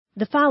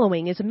The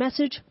following is a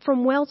message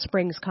from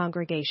Wellsprings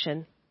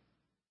Congregation.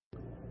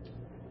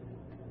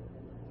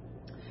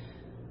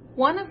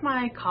 One of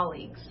my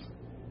colleagues,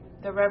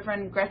 the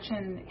Reverend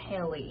Gretchen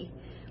Haley,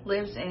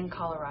 lives in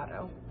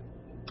Colorado.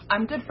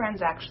 I'm good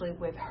friends actually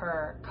with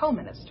her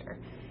co-minister,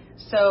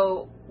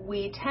 so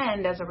we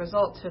tend as a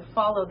result to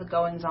follow the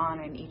goings-on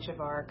in each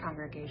of our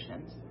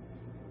congregations.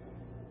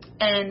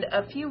 And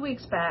a few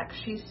weeks back,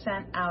 she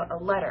sent out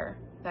a letter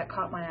that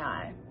caught my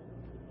eye.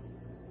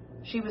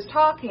 She was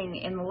talking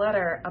in the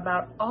letter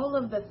about all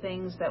of the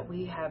things that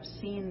we have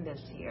seen this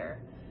year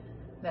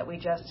that we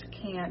just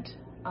can't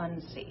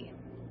unsee.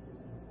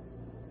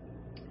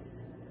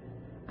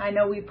 I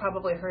know we've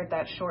probably heard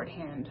that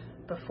shorthand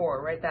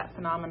before, right? That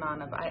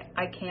phenomenon of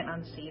I can't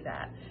unsee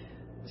that.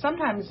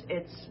 Sometimes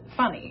it's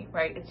funny,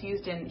 right? It's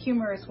used in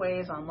humorous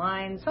ways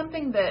online,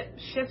 something that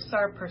shifts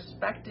our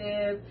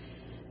perspective,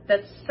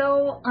 that's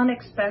so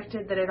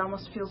unexpected that it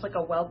almost feels like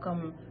a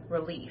welcome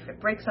relief.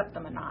 It breaks up the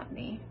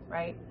monotony,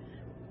 right?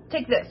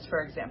 Take this,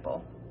 for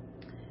example.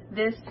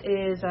 This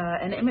is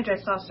an image I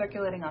saw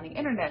circulating on the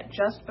internet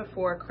just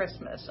before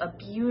Christmas, a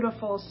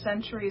beautiful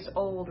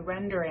centuries-old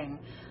rendering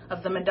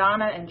of the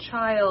Madonna and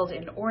Child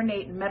in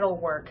ornate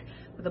metalwork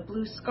with a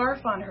blue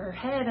scarf on her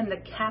head and the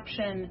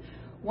caption,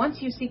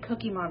 "Once you see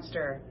Cookie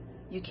Monster,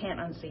 you can't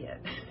unsee it."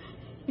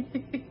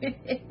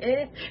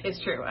 It's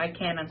true, I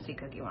can't unsee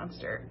Cookie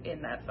Monster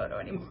in that photo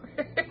anymore.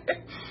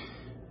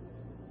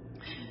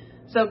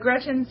 So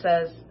Gretchen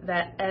says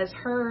that as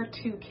her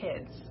two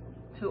kids,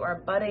 who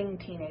are budding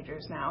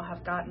teenagers now,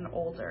 have gotten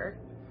older,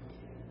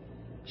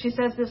 she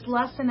says this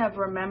lesson of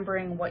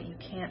remembering what you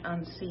can't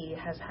unsee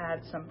has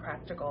had some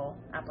practical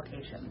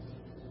applications.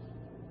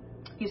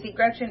 You see,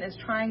 Gretchen is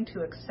trying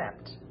to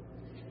accept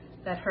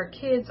that her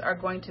kids are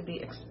going to be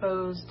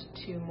exposed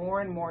to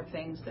more and more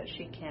things that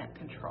she can't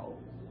control,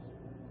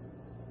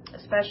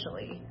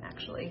 especially,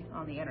 actually,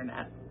 on the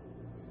internet.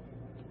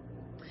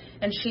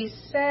 And she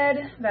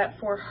said that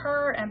for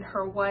her and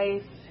her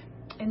wife,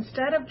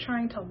 instead of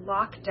trying to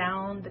lock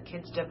down the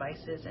kids'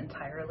 devices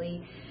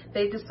entirely,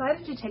 they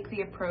decided to take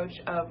the approach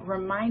of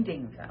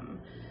reminding them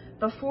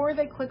before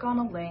they click on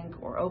a link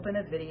or open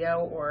a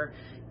video or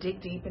dig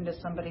deep into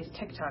somebody's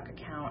TikTok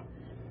account.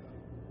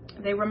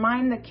 They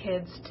remind the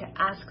kids to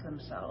ask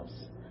themselves,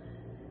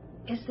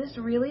 is this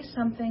really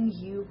something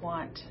you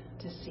want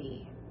to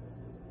see?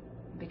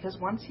 Because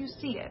once you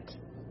see it,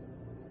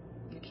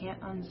 you can't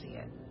unsee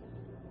it.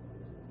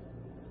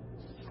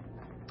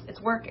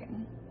 It's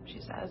working, she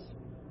says.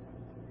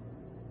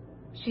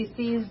 She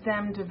sees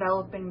them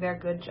developing their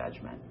good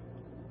judgment.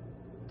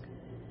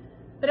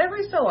 But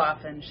every so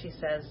often, she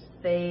says,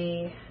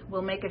 they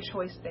will make a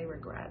choice they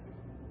regret.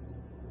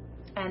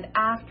 And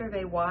after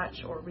they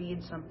watch or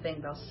read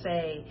something, they'll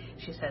say,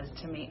 she says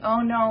to me, "Oh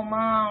no,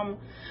 Mom,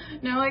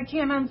 no, I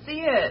can't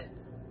unsee it."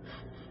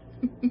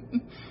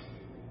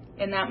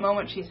 In that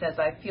moment, she says,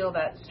 I feel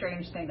that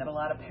strange thing that a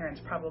lot of parents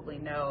probably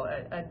know,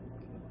 a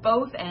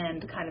both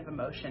end kind of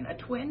emotion, a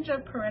twinge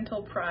of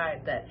parental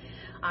pride that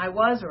I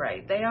was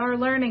right. They are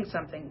learning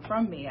something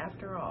from me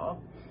after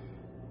all.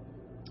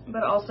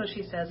 But also,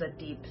 she says, a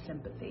deep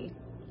sympathy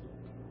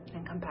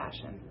and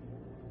compassion,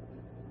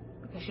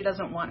 because she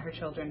doesn't want her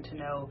children to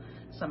know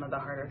some of the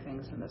harder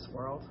things in this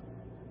world.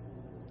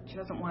 She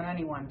doesn't want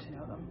anyone to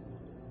know them.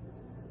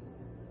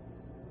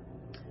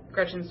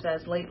 Gretchen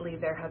says, lately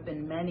there have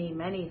been many,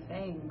 many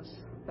things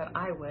that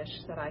I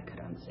wish that I could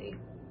unsee.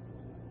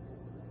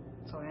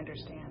 So I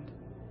understand.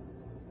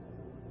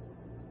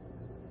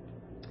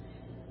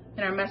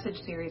 In our message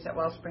series at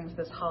Wellsprings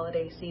this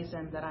holiday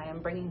season that I am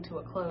bringing to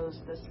a close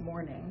this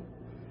morning,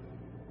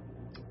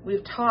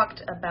 we've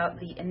talked about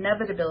the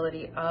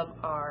inevitability of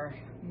our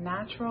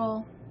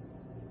natural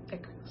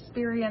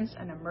experience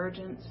and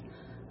emergence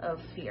of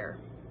fear.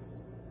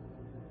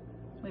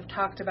 We've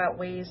talked about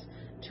ways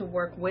to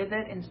work with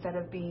it instead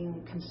of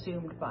being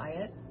consumed by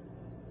it.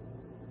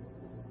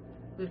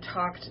 We've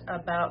talked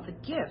about the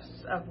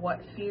gifts of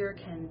what fear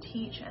can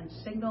teach and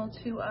signal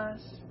to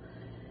us,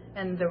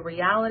 and the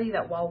reality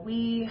that while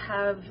we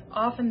have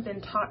often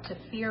been taught to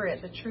fear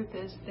it, the truth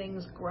is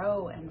things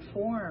grow and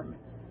form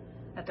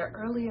at their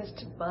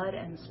earliest bud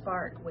and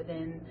spark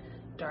within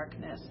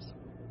darkness.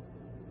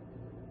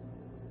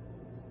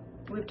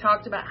 We've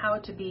talked about how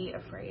to be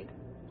afraid,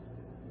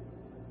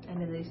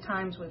 and in these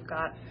times we've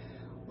got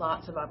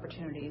lots of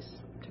opportunities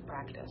to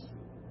practice.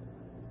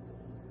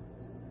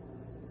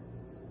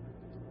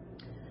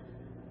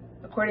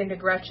 According to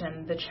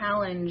Gretchen, the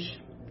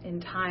challenge in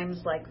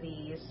times like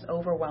these,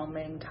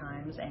 overwhelming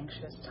times,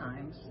 anxious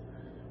times,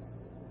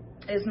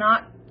 is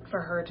not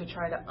for her to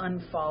try to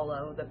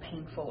unfollow the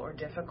painful or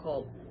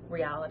difficult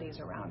realities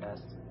around us.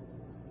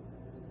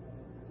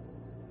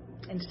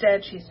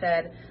 Instead, she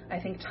said, I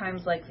think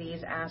times like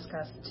these ask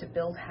us to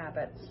build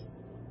habits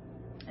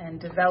and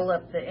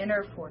develop the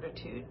inner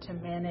fortitude to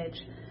manage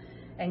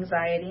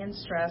anxiety and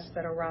stress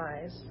that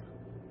arise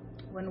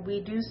when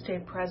we do stay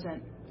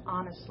present,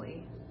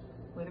 honestly,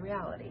 with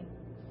reality.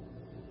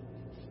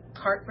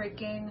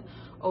 Heartbreaking,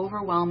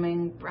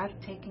 overwhelming,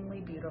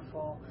 breathtakingly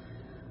beautiful,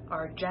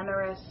 are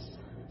generous,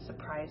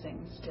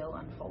 surprising, still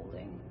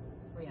unfolding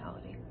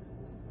reality.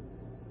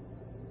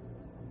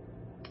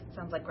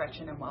 Sounds like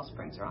Gretchen and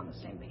Wellsprings are on the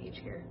same page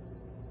here.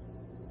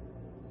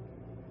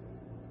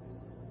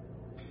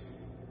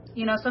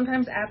 You know,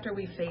 sometimes after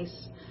we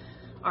face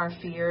our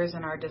fears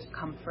and our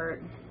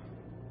discomfort,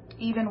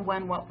 even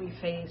when what we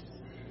face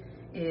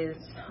is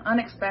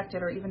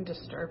unexpected or even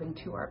disturbing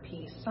to our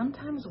peace,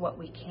 sometimes what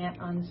we can't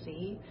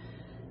unsee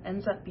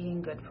ends up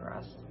being good for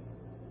us.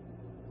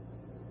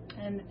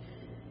 And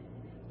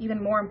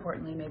even more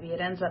importantly, maybe it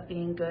ends up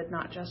being good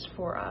not just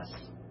for us,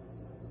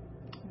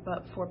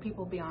 but for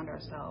people beyond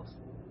ourselves.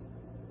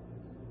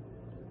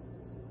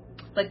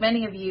 Like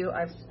many of you,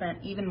 I've spent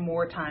even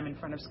more time in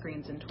front of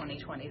screens in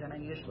 2020 than I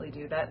usually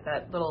do.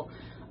 That little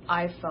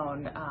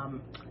iPhone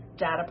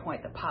data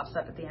point that pops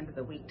up at the end of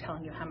the week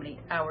telling you how many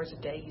hours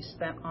a day you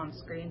spent on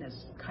screen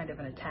is kind of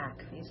an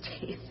attack these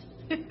days.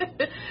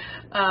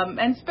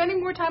 And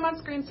spending more time on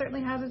screen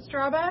certainly has its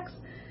drawbacks.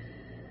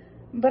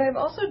 But I've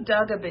also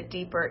dug a bit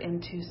deeper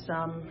into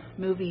some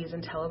movies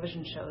and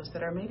television shows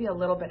that are maybe a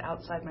little bit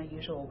outside my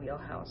usual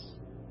wheelhouse,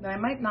 that I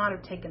might not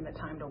have taken the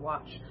time to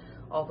watch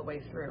all the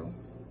way through.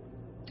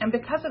 And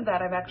because of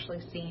that, I've actually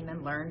seen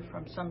and learned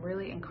from some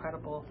really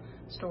incredible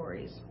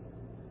stories.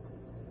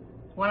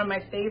 One of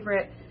my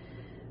favorite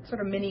sort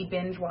of mini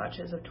binge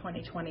watches of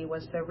 2020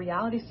 was the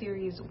reality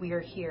series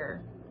We're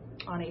Here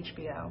on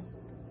HBO.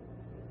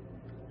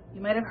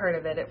 You might have heard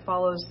of it. It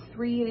follows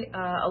 3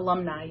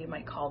 alumni, you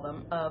might call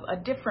them, of a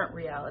different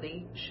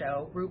reality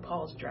show,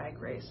 RuPaul's Drag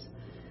Race.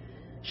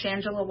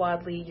 Shangela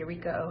Wadley,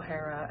 Eureka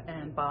O'Hara,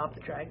 and Bob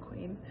the Drag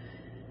Queen.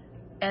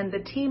 And the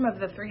team of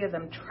the 3 of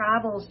them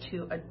travels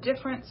to a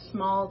different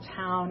small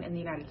town in the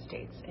United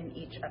States in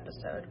each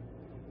episode.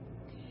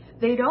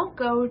 They don't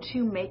go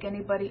to make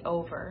anybody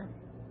over.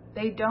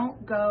 They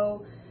don't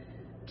go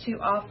to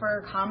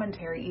offer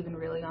commentary even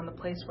really on the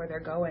place where they're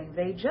going.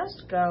 They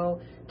just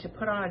go to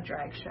put on a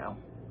drag show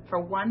for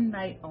one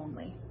night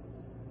only.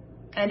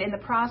 And in the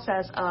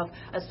process of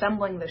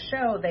assembling the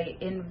show, they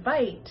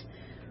invite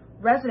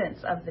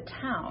residents of the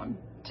town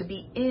to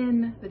be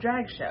in the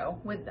drag show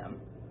with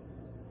them.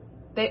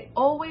 They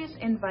always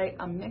invite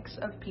a mix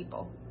of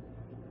people.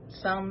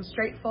 Some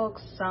straight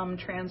folks, some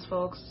trans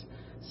folks,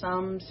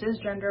 some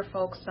cisgender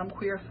folks, some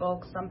queer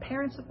folks, some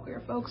parents of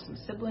queer folks, some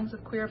siblings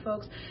of queer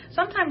folks.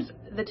 Sometimes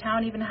the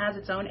town even has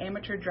its own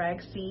amateur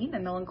drag scene,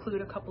 and they'll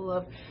include a couple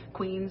of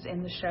queens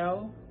in the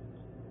show.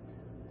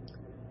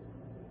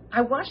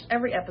 I watched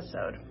every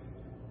episode,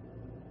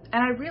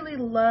 and I really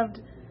loved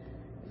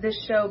this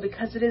show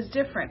because it is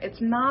different. It's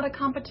not a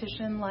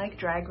competition like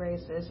Drag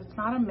Race is. It's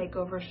not a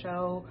makeover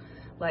show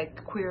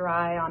like Queer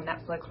Eye on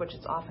Netflix, which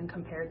it's often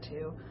compared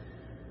to.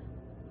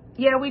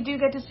 Yeah, we do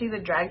get to see the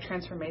drag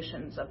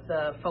transformations of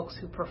the folks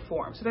who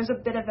perform. So there's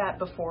a bit of that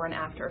before and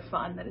after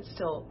fun that is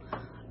still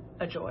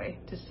a joy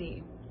to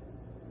see.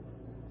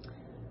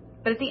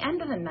 But at the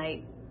end of the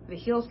night, the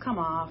heels come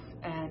off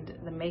and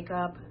the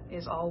makeup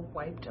is all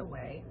wiped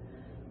away.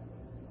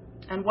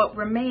 And what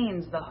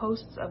remains, the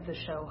hosts of the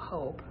show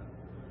hope,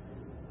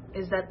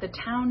 is that the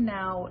town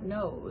now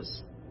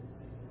knows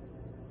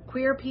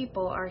queer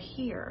people are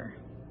here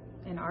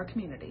in our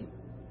community,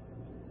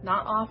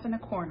 not off in a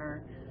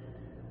corner,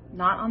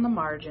 not on the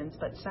margins,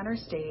 but center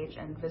stage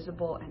and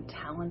visible and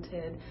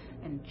talented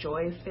and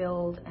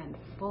joy-filled and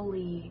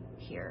fully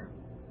here.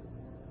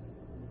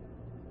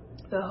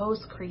 The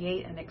hosts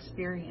create an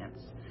experience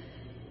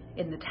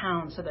in the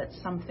town so that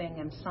something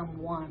and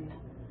someone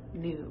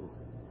new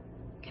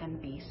can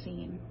be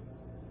seen.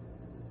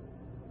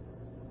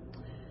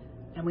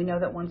 And we know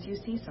that once you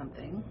see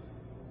something,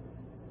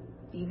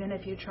 even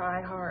if you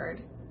try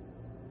hard,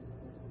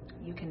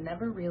 you can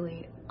never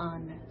really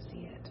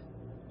unsee it.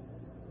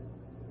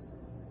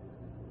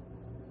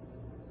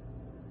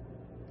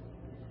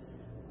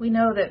 We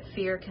know that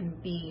fear can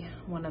be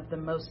one of the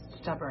most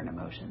stubborn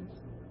emotions.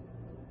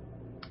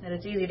 And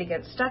it's easy to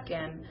get stuck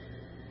in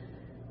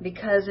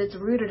because it's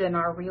rooted in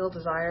our real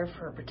desire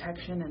for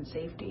protection and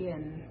safety,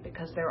 and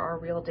because there are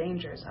real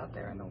dangers out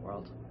there in the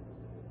world.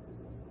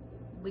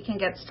 We can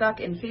get stuck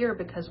in fear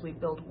because we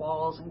build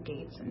walls and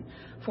gates and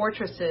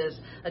fortresses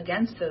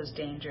against those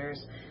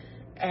dangers,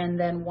 and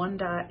then one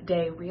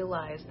day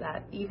realize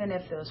that even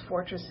if those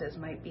fortresses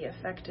might be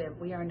effective,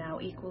 we are now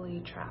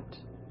equally trapped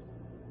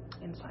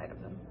inside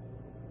of them.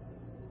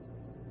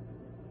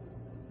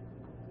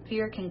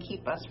 Fear can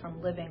keep us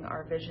from living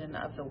our vision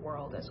of the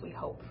world as we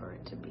hope for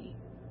it to be.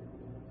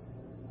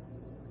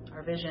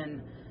 Our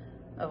vision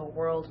of a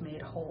world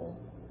made whole.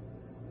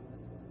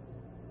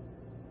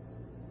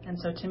 And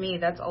so to me,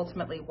 that's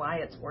ultimately why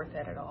it's worth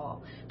it at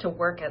all, to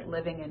work at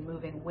living and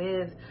moving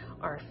with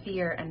our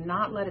fear and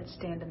not let it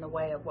stand in the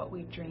way of what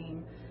we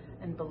dream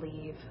and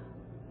believe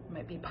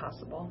might be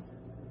possible.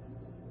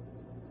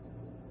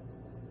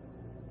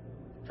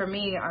 For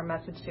me, our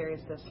message series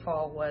this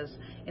fall was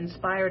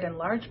inspired in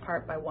large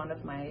part by one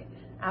of my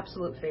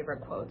absolute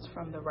favorite quotes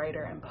from the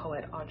writer and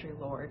poet Audre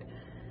Lorde.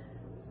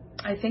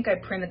 I think I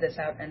printed this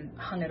out and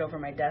hung it over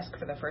my desk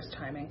for the first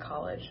time in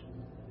college.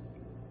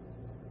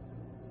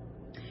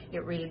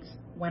 It reads,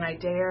 "When I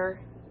dare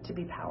to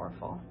be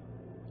powerful,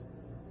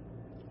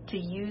 to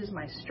use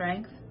my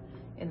strength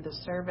in the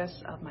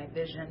service of my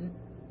vision,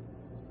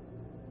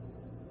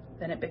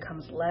 then it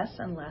becomes less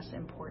and less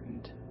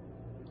important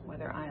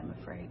whether I am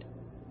afraid.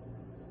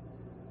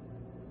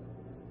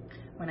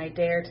 When I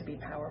dare to be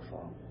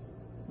powerful,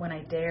 when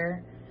I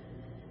dare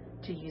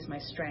to use my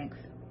strength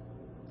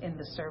in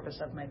the service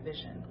of my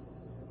vision,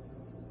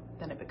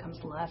 then it becomes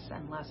less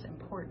and less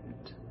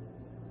important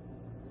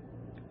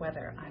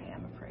whether I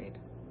am afraid.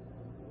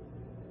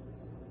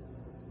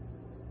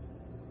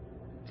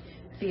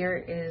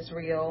 Fear is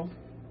real.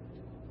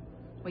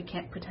 We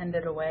can't pretend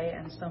it away,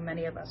 and so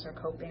many of us are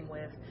coping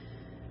with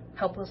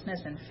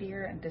helplessness and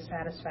fear and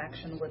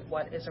dissatisfaction with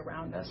what is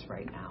around us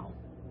right now.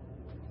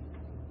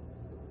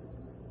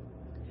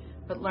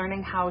 But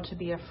learning how to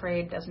be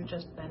afraid doesn't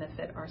just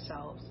benefit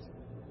ourselves.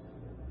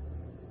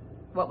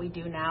 What we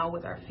do now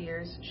with our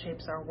fears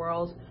shapes our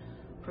world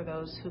for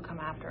those who come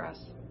after us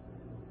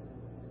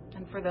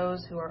and for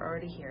those who are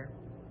already here.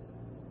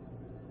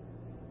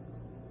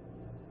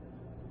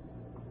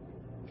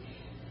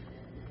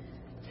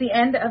 It's the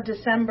end of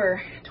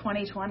December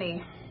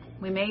 2020.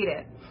 We made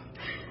it.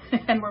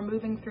 And we're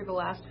moving through the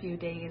last few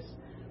days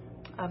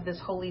of this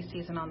holy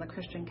season on the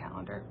Christian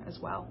calendar as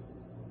well.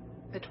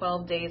 The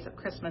 12 days of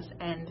Christmas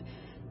end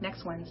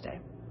next Wednesday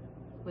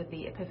with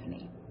the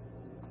Epiphany.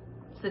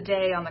 It's the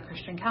day on the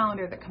Christian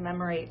calendar that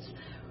commemorates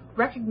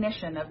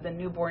recognition of the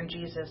newborn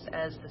Jesus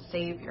as the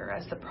Savior,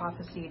 as the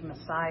prophesied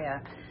Messiah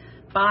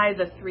by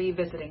the three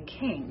visiting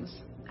kings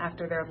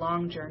after their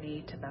long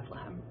journey to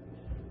Bethlehem.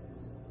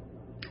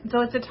 And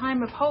so it's a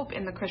time of hope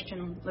in the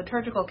Christian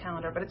liturgical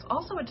calendar, but it's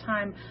also a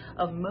time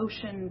of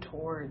motion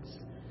towards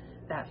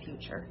that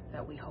future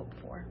that we hope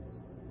for.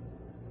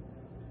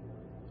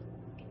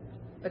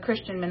 The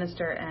Christian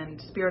minister and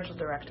spiritual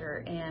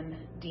director, Anne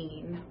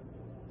Dean,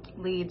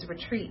 leads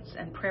retreats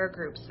and prayer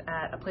groups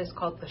at a place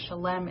called the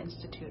Shalem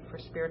Institute for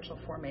Spiritual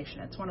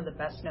Formation. It's one of the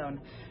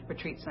best-known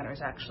retreat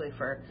centers, actually,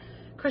 for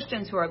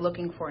Christians who are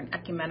looking for an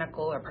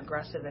ecumenical or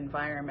progressive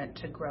environment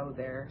to grow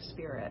their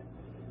spirit.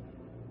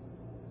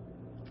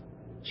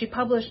 She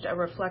published a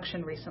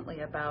reflection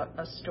recently about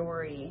a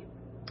story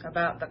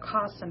about the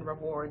costs and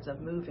rewards of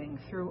moving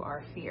through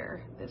our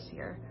fear this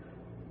year.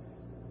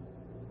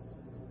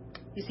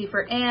 You see,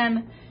 for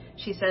Anne,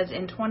 she says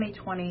in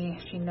 2020,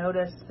 she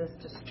noticed this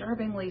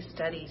disturbingly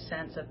steady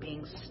sense of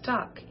being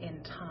stuck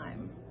in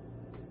time.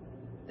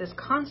 This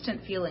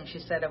constant feeling, she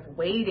said, of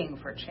waiting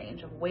for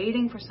change, of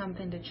waiting for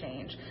something to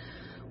change,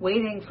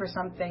 waiting for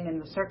something in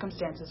the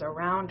circumstances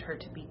around her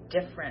to be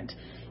different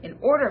in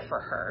order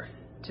for her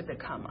to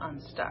become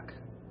unstuck.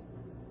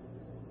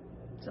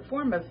 It's a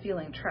form of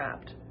feeling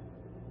trapped.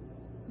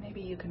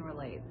 Maybe you can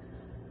relate.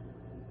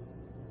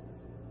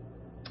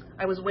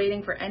 I was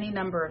waiting for any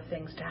number of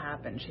things to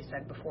happen, she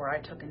said, before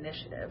I took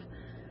initiative.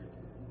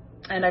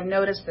 And I've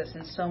noticed this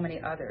in so many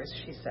others,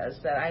 she says,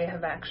 that I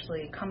have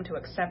actually come to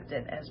accept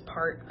it as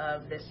part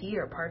of this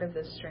year, part of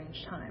this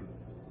strange time.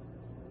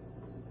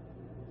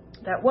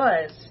 That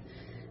was,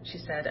 she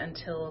said,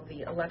 until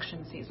the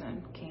election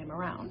season came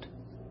around.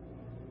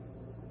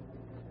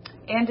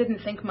 Anne didn't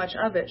think much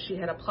of it. She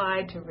had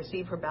applied to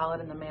receive her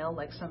ballot in the mail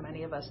like so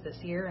many of us this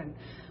year, and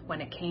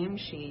when it came,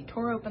 she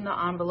tore open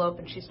the envelope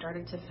and she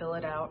started to fill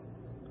it out.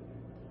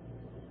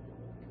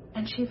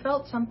 And she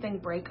felt something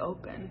break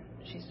open,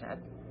 she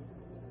said.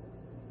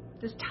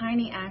 This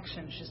tiny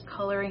action, just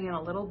coloring in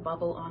a little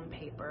bubble on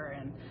paper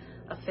and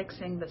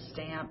affixing the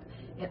stamp,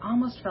 it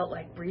almost felt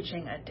like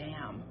breaching a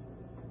dam.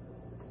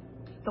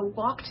 The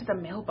walk to the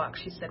mailbox,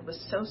 she said, was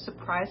so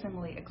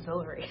surprisingly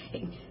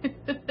exhilarating.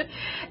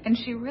 And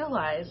she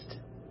realized,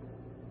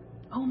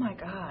 oh my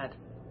God,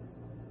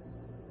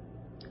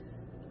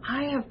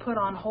 I have put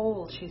on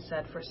hold, she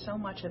said, for so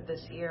much of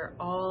this year,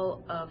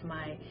 all of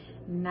my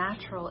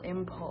natural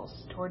impulse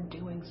toward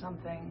doing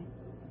something,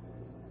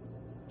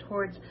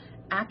 towards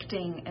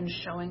acting and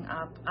showing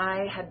up.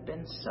 I had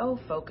been so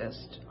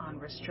focused on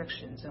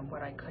restrictions and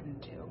what I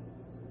couldn't do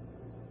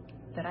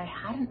that I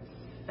hadn't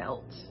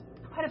felt,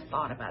 I might have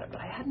thought about it, but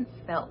I hadn't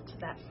felt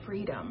that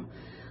freedom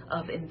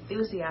of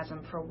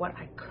enthusiasm for what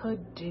I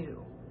could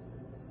do,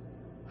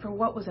 for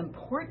what was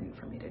important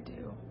for me to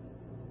do,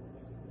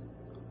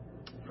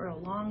 for a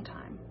long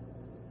time.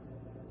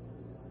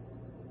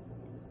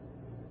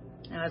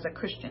 Now, as a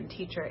Christian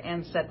teacher,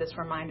 Anne said this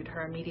reminded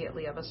her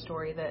immediately of a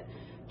story that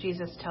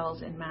Jesus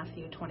tells in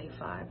Matthew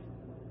 25.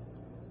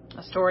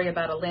 A story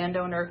about a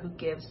landowner who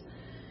gives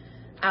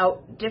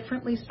out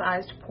differently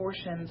sized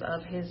portions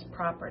of his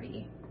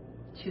property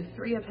to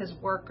 3 of his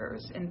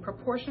workers in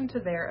proportion to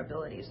their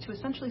abilities to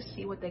essentially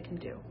see what they can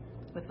do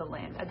with the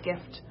land, a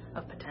gift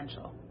of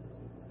potential.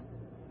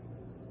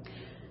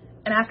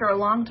 And after a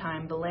long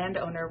time, the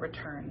landowner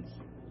returns.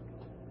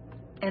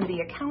 And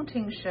the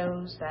accounting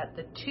shows that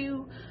the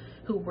 2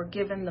 who were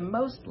given the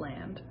most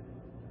land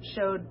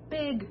showed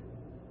big,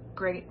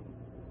 great,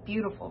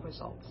 beautiful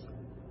results.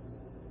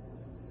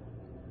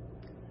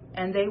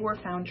 And they were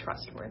found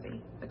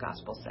trustworthy, the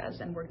gospel says,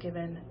 and were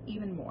given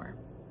even more.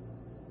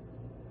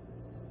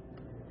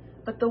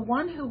 But the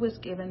one who was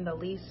given the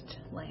least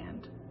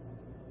land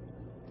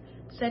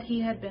said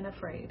he had been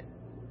afraid.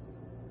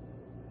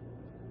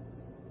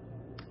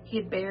 He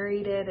had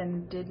buried it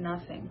and did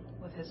nothing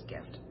with his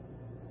gift.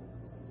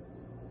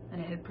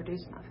 And it had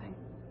produced nothing.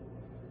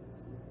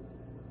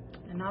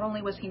 And not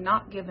only was he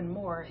not given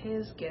more,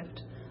 his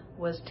gift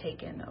was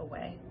taken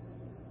away.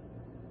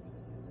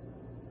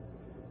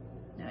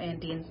 Now, Ann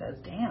Dean says,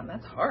 damn,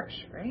 that's harsh,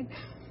 right?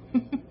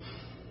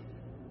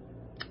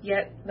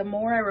 Yet, the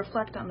more I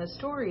reflect on this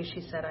story,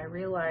 she said, I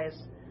realize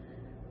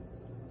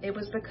it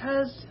was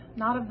because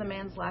not of the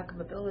man's lack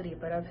of ability,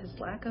 but of his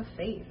lack of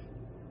faith.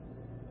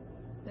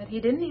 That he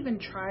didn't even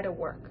try to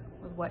work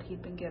with what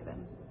he'd been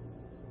given.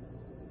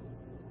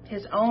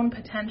 His own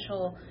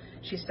potential,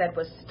 she said,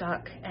 was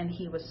stuck, and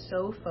he was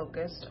so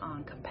focused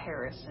on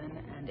comparison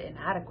and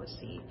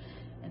inadequacy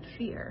and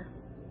fear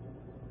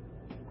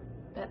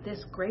that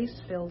this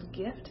grace-filled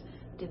gift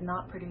did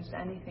not produce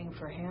anything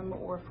for him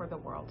or for the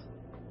world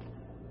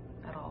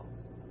at all.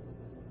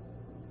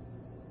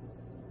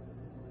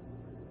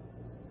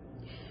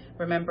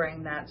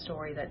 Remembering that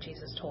story that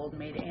Jesus told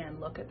made Anne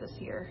look at this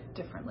year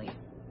differently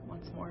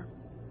once more.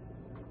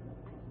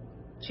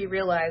 She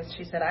realized,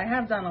 she said, I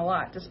have done a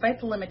lot. Despite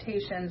the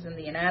limitations and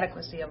the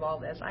inadequacy of all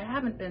this, I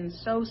haven't been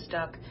so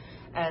stuck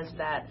as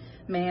that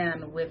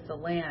man with the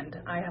land.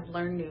 I have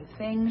learned new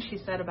things, she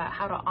said, about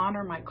how to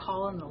honor my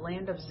call in the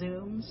land of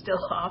Zoom,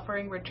 still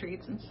offering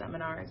retreats and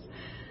seminars.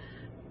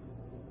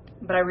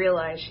 But I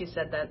realized, she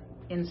said, that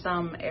in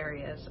some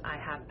areas I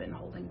have been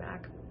holding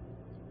back.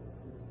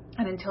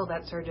 And until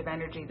that surge of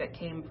energy that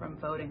came from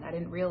voting, I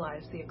didn't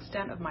realize the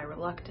extent of my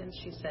reluctance,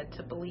 she said,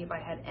 to believe I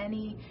had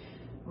any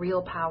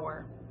real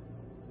power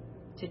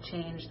to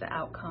change the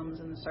outcomes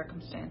and the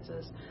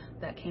circumstances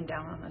that came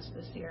down on us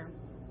this year,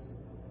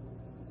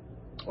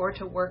 or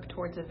to work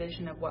towards a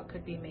vision of what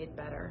could be made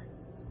better,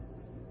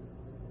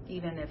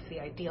 even if the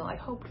ideal I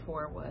hoped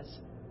for was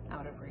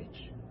out of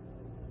reach.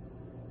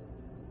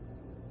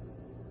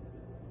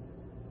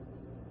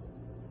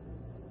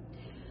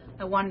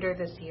 I wonder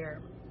this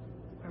year,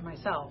 for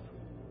myself,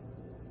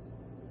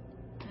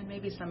 and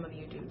maybe some of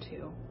you do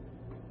too,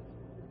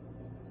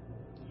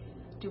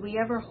 do we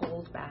ever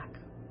hold back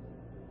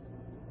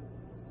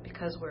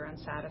because we're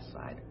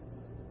unsatisfied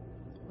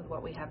with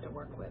what we have to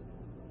work with?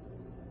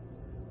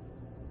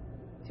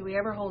 Do we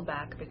ever hold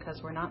back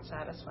because we're not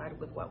satisfied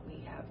with what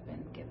we have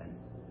been given?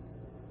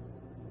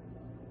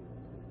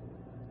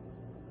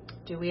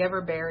 Do we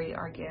ever bury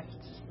our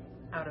gifts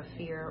out of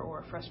fear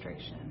or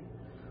frustration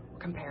or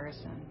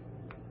comparison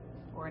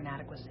or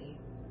inadequacy?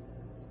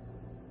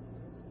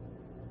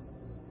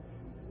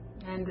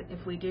 And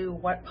if we do,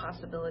 what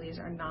possibilities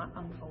are not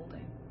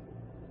unfolding?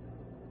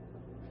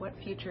 What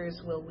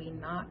futures will we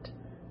not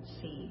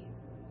see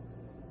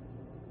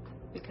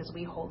because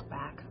we hold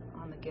back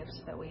on the gifts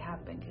that we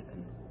have been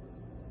given?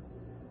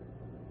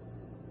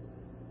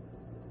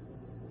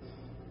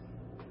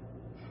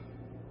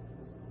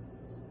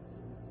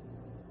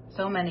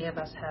 So many of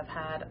us have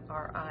had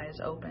our eyes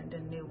opened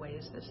in new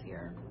ways this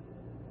year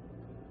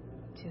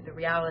to the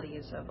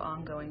realities of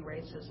ongoing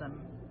racism,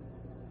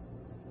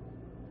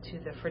 to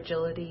the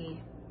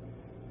fragility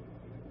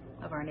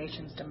of our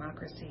nation's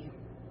democracy,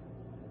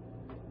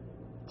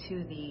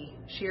 to the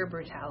sheer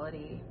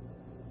brutality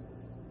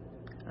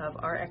of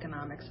our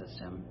economic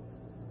system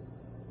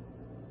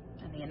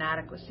and the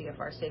inadequacy of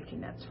our safety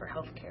nets for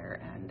healthcare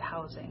and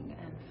housing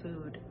and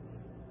food,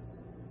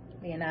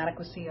 the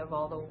inadequacy of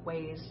all the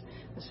ways,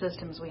 the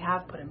systems we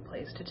have put in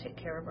place to take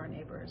care of our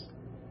neighbors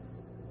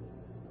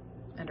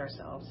and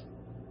ourselves.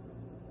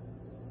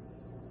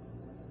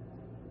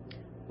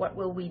 What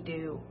will we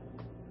do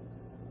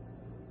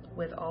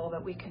with all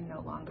that we can no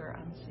longer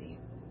unsee?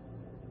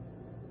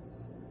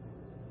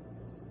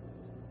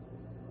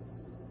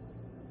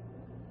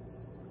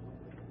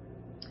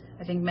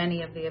 I think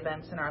many of the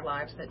events in our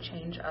lives that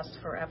change us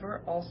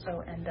forever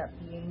also end up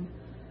being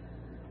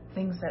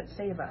things that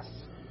save us.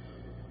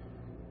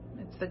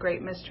 It's the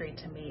great mystery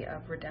to me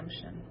of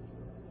redemption,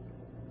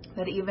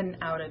 that even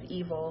out of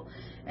evil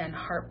and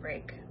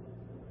heartbreak,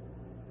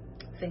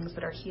 things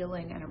that are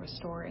healing and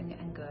restoring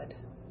and good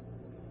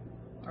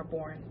are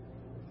born.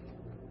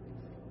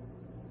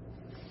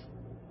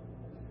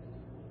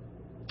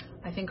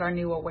 I think our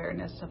new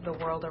awareness of the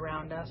world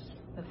around us,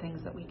 the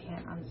things that we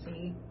can't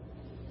unsee,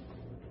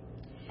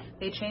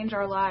 they change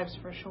our lives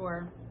for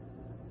sure,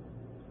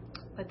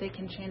 but they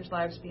can change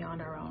lives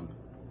beyond our own.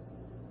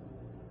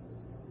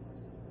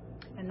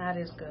 And that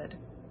is good.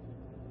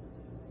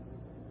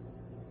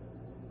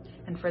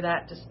 And for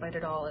that, despite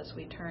it all, as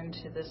we turn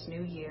to this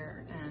new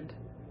year and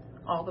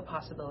all the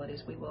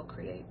possibilities we will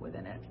create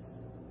within it,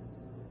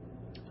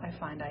 I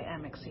find I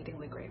am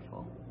exceedingly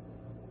grateful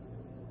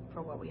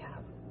for what we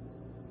have.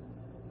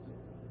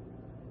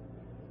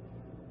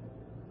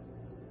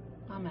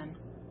 Amen.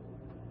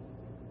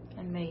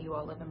 And may you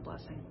all live in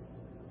blessing.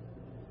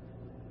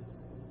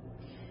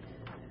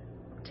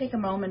 Take a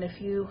moment,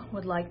 if you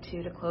would like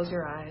to close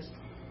your eyes.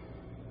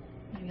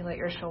 Maybe let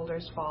your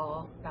shoulders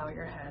fall, bow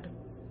your head,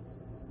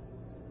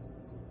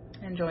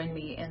 and join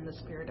me in the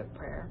spirit of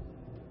prayer.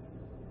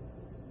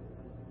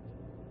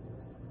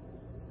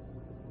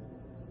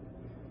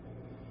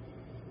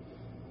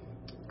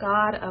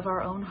 God of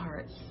our own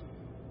hearts,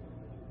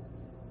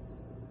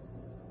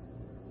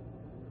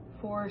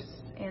 force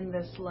in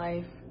this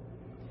life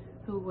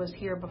who was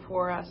here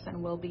before us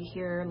and will be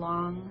here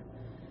long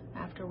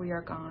after we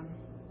are gone,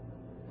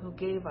 who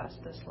gave us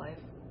this life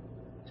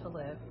to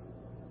live.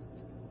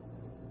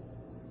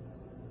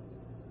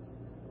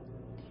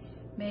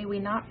 May we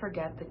not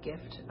forget the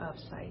gift of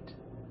sight,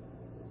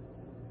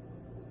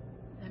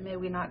 and may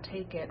we not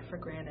take it for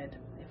granted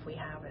if we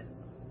have it.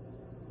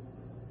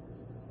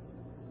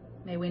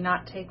 May we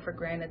not take for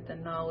granted the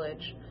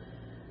knowledge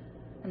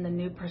and the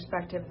new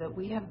perspective that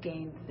we have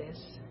gained this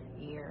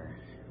year.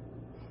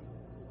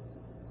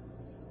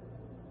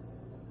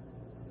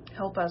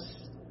 Help us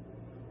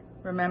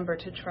remember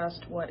to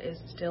trust what is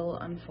still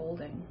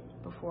unfolding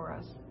before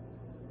us.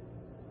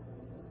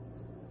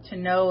 To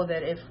know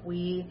that if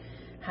we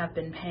have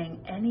been paying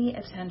any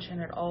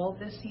attention at all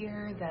this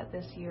year, that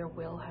this year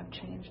will have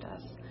changed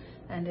us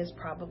and is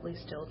probably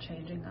still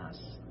changing us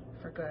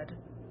for good.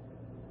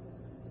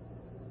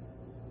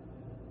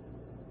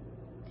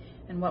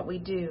 And what we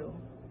do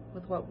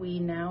with what we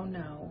now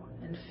know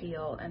and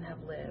feel and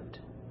have lived,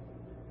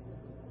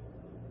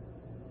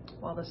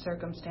 while the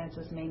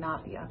circumstances may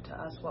not be up to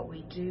us, what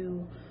we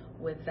do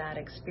with that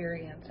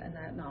experience and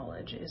that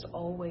knowledge is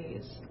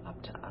always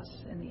up to us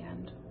in the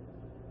end.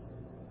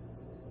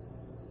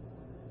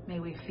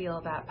 May we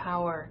feel that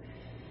power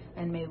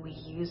and may we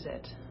use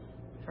it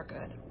for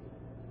good.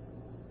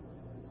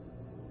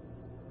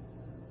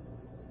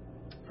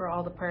 For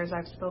all the prayers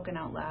I've spoken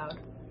out loud,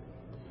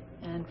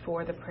 and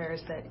for the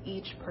prayers that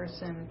each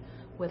person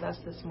with us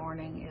this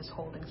morning is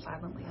holding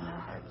silently in their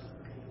hearts,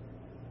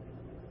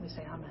 we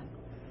say amen.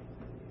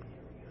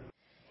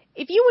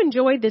 If you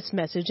enjoyed this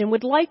message and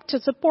would like to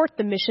support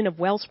the mission of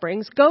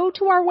Wellsprings, go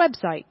to our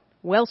website,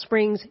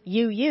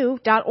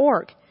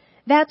 wellspringsuu.org.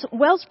 That's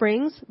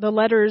Wellsprings, the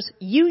letters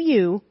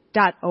uu.org.